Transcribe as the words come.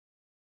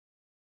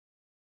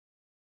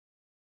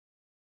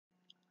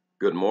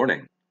Good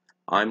morning.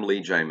 I'm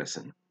Lee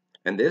Jamison,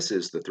 and this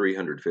is the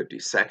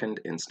 352nd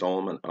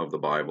installment of the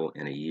Bible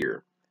in a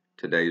year.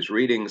 Today's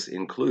readings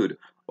include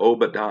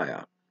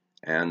Obadiah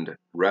and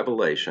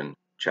Revelation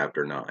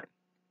chapter 9.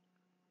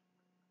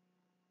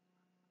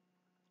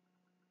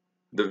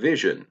 The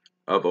vision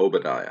of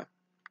Obadiah.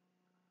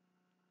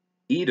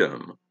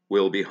 Edom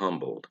will be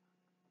humbled.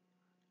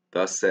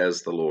 Thus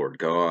says the Lord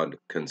God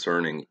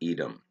concerning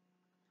Edom.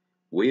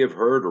 We have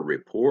heard a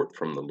report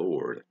from the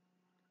Lord,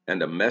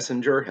 and a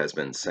messenger has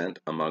been sent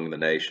among the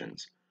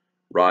nations.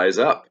 Rise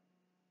up,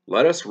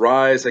 let us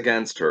rise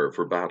against her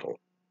for battle.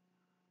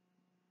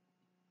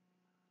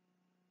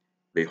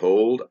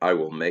 Behold, I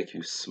will make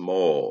you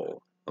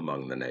small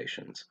among the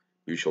nations.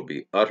 You shall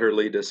be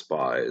utterly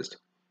despised.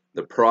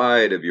 The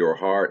pride of your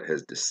heart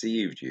has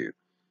deceived you.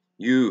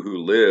 You who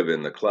live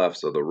in the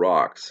clefts of the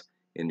rocks,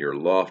 in your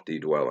lofty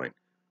dwelling,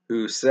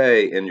 who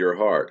say in your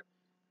heart,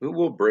 who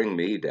will bring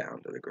me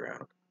down to the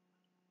ground?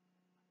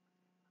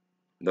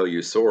 Though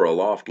you soar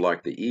aloft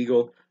like the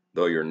eagle,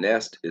 though your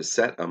nest is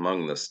set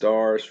among the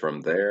stars,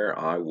 from there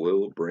I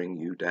will bring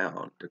you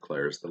down,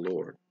 declares the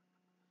Lord.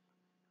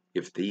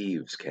 If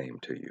thieves came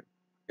to you,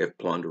 if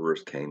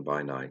plunderers came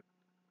by night,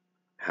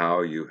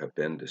 how you have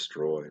been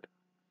destroyed.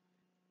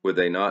 Would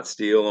they not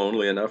steal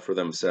only enough for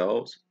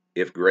themselves?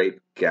 If grape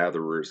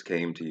gatherers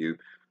came to you,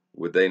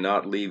 would they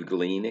not leave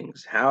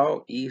gleanings?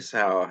 How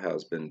Esau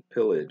has been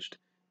pillaged,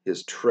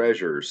 his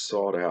treasures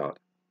sought out.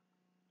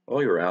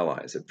 All your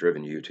allies have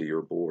driven you to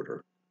your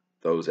border.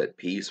 Those at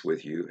peace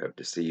with you have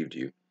deceived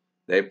you.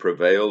 They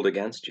prevailed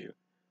against you.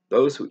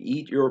 Those who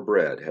eat your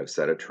bread have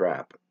set a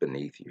trap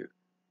beneath you.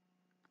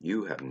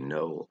 You have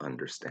no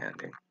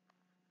understanding.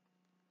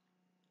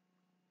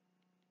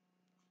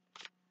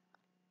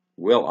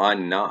 Will I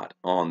not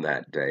on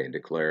that day,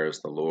 declares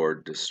the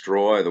Lord,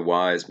 destroy the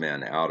wise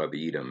men out of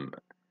Edom,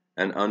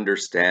 and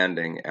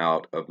understanding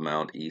out of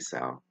Mount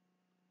Esau?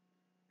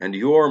 And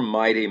your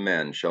mighty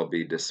men shall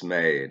be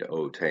dismayed,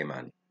 O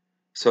Teman,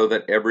 so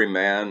that every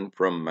man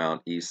from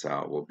Mount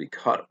Esau will be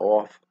cut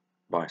off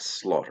by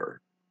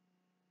slaughter.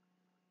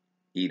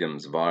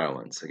 Edom's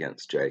violence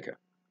against Jacob.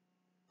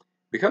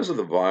 Because of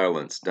the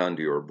violence done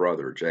to your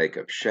brother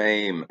Jacob,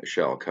 shame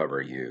shall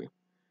cover you,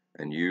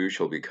 and you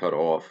shall be cut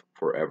off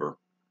forever.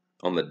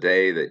 On the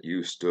day that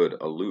you stood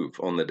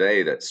aloof, on the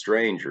day that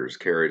strangers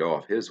carried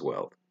off his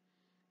wealth,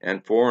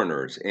 and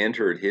foreigners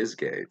entered his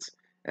gates,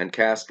 and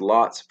cast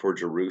lots for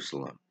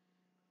Jerusalem,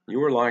 you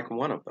were like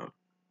one of them.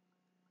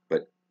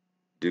 But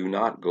do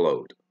not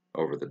gloat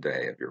over the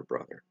day of your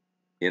brother,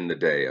 in the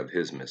day of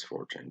his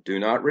misfortune. Do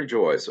not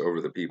rejoice over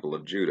the people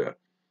of Judah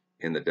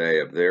in the day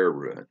of their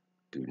ruin.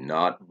 Do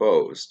not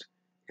boast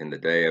in the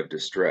day of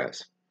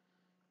distress.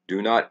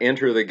 Do not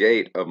enter the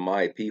gate of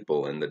my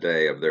people in the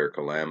day of their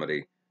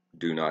calamity.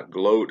 Do not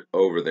gloat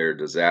over their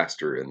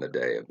disaster in the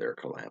day of their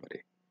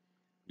calamity.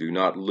 Do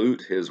not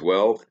loot his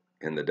wealth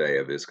in the day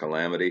of his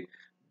calamity.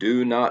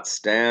 Do not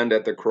stand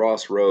at the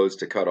crossroads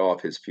to cut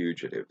off his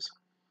fugitives.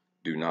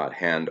 Do not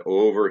hand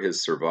over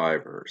his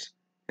survivors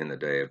in the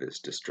day of his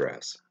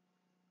distress.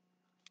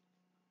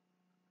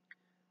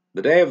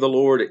 The day of the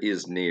Lord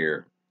is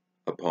near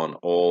upon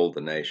all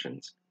the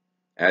nations.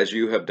 As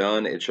you have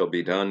done, it shall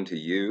be done to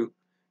you.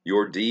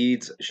 Your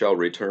deeds shall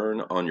return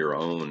on your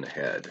own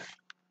head.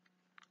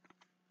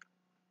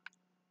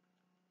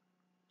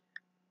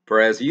 For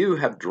as you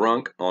have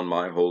drunk on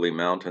my holy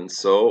mountain,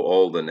 so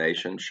all the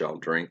nations shall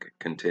drink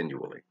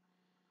continually.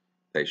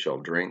 They shall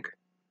drink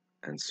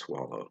and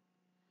swallow,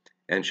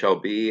 and shall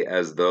be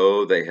as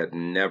though they had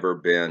never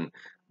been.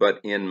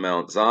 But in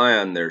Mount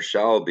Zion there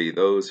shall be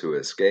those who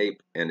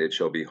escape, and it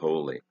shall be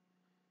holy.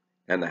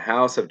 And the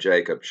house of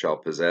Jacob shall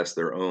possess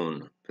their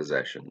own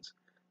possessions.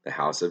 The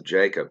house of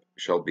Jacob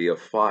shall be a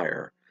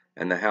fire,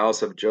 and the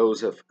house of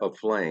Joseph a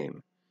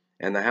flame,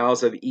 and the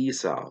house of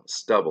Esau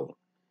stubble.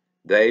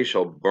 They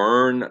shall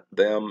burn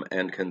them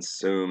and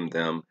consume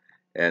them,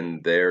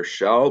 and there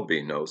shall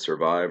be no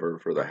survivor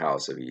for the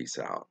house of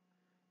Esau,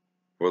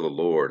 for the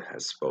Lord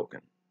has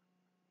spoken.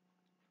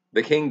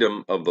 The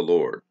kingdom of the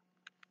Lord.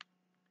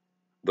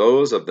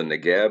 Those of the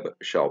Negeb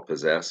shall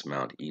possess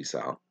Mount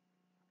Esau,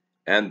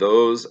 and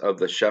those of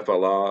the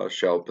Shephelah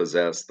shall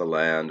possess the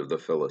land of the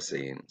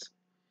Philistines.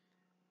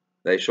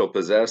 They shall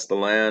possess the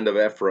land of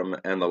Ephraim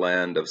and the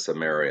land of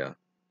Samaria,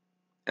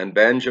 and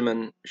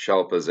Benjamin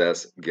shall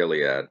possess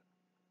Gilead.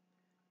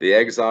 The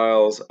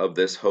exiles of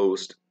this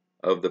host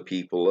of the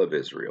people of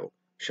Israel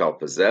shall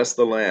possess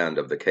the land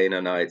of the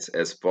Canaanites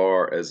as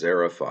far as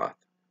Zarephath,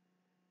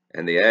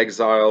 and the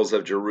exiles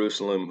of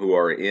Jerusalem who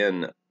are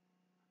in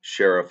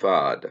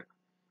Sherephath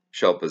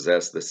shall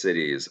possess the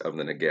cities of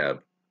the Negeb.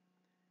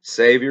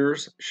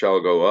 Saviors shall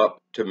go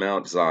up to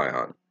Mount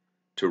Zion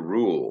to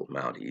rule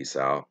Mount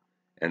Esau,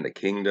 and the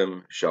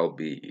kingdom shall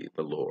be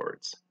the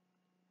Lord's.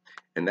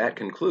 And that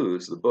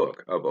concludes the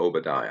book of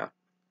Obadiah.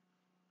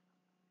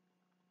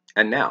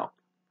 And now,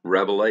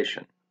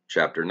 Revelation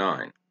chapter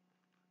 9.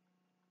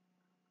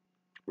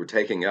 We're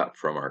taking up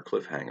from our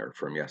cliffhanger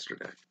from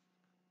yesterday.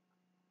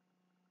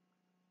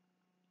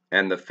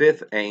 And the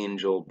fifth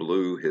angel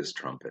blew his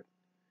trumpet,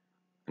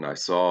 And I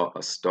saw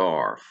a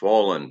star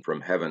fallen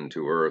from heaven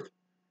to earth,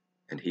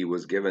 and he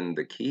was given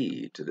the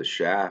key to the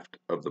shaft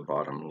of the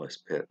bottomless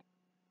pit.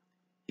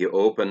 He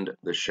opened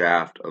the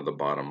shaft of the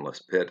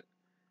bottomless pit,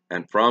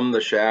 and from the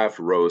shaft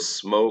rose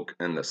smoke,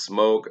 and the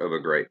smoke of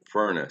a great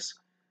furnace,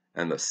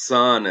 and the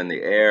sun and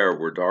the air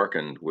were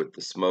darkened with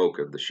the smoke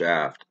of the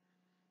shaft.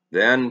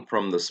 Then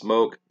from the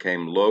smoke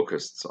came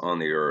locusts on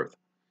the earth,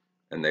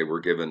 and they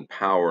were given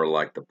power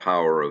like the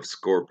power of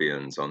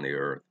scorpions on the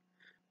earth.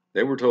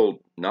 They were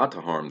told not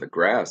to harm the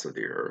grass of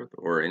the earth,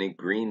 or any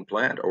green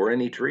plant, or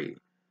any tree,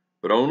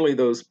 but only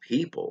those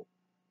people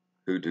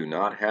who do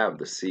not have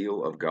the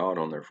seal of God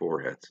on their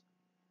foreheads.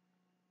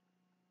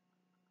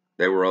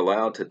 They were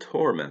allowed to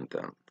torment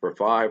them for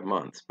 5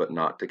 months, but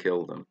not to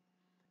kill them.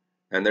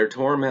 And their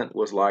torment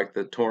was like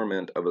the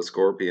torment of a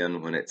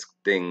scorpion when it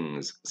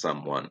stings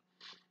someone.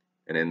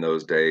 And in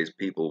those days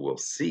people will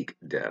seek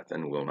death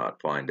and will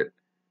not find it.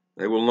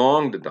 They will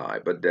long to die,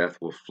 but death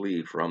will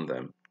flee from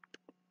them.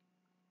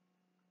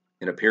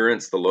 In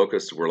appearance, the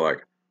locusts were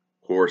like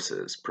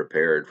horses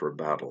prepared for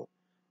battle.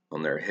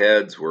 On their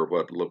heads were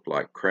what looked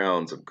like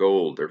crowns of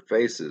gold. Their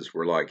faces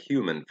were like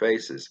human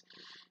faces.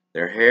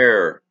 Their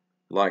hair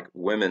like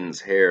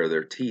women's hair.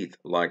 Their teeth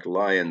like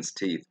lions'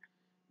 teeth.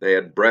 They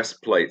had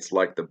breastplates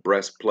like the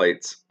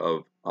breastplates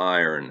of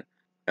iron.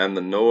 And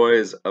the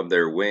noise of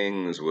their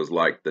wings was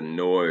like the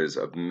noise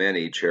of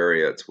many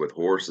chariots with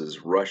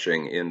horses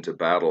rushing into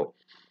battle.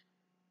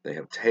 They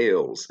have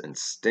tails and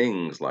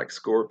stings like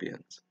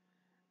scorpions,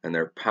 and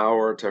their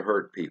power to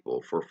hurt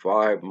people for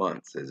 5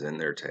 months is in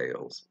their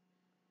tails.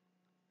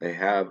 They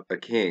have a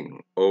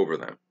king over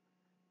them,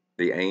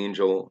 the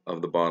angel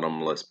of the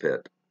bottomless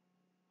pit.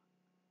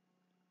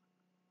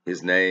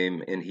 His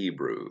name in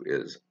Hebrew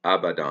is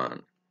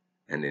Abaddon,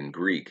 and in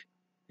Greek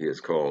he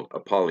is called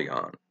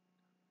Apollyon.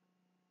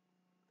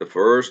 The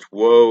first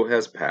woe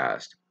has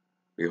passed.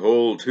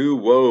 Behold, 2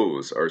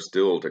 woes are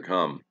still to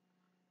come.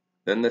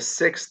 Then the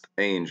 6th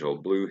angel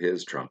blew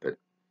his trumpet.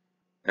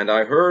 And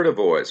I heard a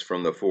voice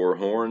from the 4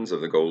 horns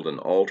of the golden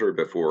altar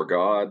before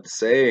God,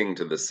 saying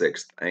to the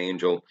 6th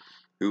angel,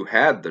 who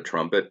had the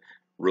trumpet,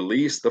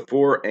 release the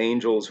 4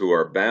 angels who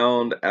are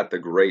bound at the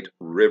great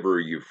river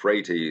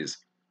Euphrates.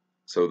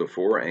 So the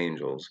 4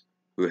 angels,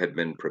 who had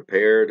been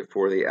prepared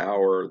for the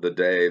hour, the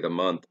day, the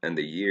month, and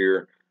the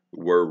year,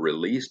 were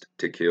released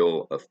to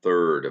kill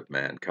 1/3 of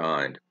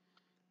mankind.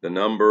 The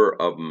number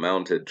of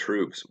mounted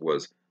troops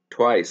was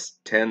twice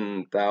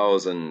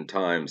 10,000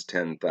 times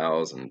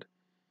 10,000.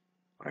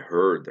 I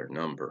heard their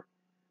number,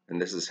 and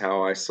this is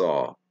how I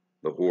saw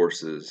the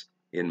horses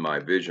in my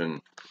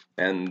vision,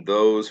 and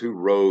those who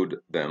rode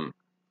them.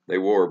 They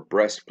wore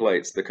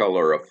breastplates the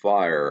color of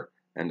fire,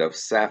 and of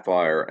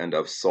sapphire, and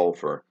of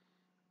sulfur.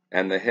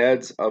 And the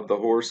heads of the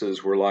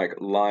horses were like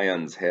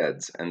lions'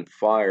 heads, and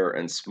fire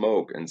and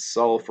smoke and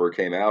sulfur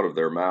came out of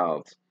their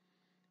mouths.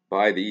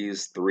 By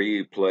these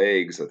 3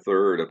 plagues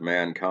 1/3 of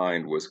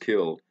mankind was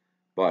killed,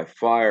 by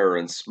fire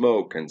and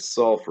smoke and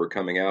sulfur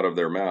coming out of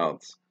their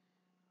mouths.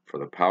 For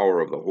the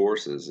power of the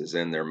horses is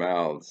in their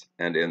mouths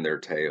and in their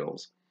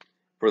tails.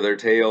 For their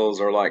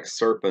tails are like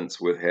serpents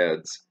with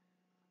heads,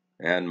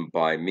 and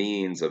by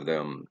means of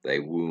them they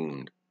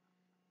wound.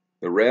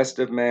 The rest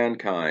of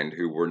mankind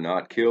who were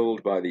not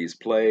killed by these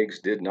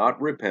plagues did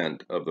not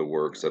repent of the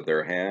works of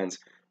their hands,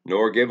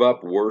 nor give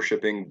up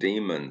worshipping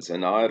demons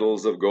and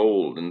idols of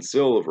gold and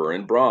silver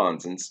and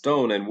bronze and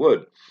stone and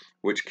wood,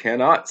 which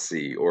cannot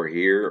see or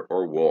hear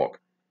or walk,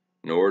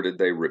 nor did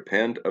they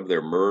repent of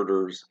their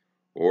murders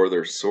or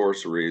their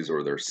sorceries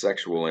or their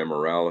sexual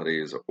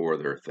immoralities or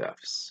their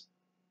thefts.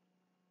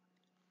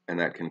 And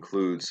that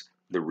concludes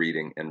the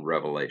reading in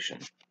Revelation.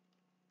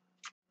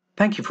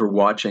 Thank you for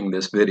watching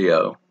this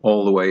video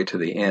all the way to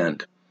the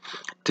end.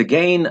 To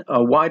gain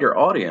a wider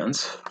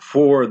audience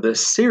for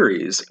this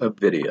series of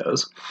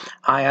videos,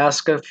 I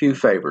ask a few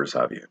favors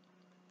of you.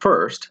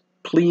 First,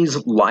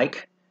 please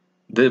like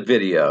the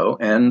video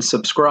and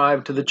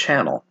subscribe to the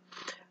channel.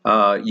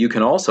 You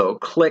can also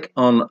click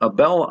on a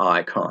bell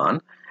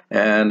icon,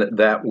 and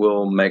that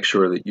will make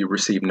sure that you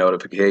receive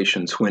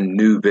notifications when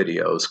new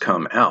videos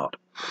come out.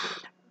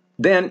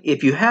 Then,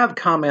 if you have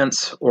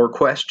comments or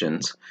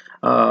questions,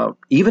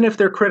 even if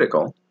they're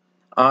critical,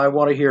 I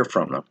want to hear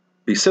from them.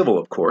 Be civil,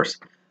 of course.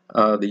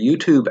 The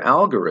YouTube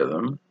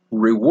algorithm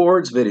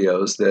rewards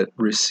videos that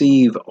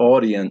receive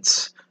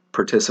audience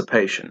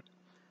participation.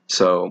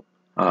 So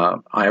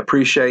I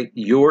appreciate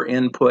your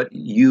input.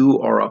 You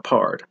are a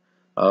part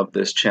of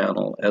this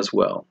channel as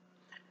well.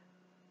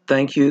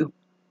 Thank you,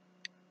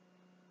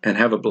 and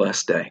have a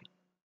blessed day.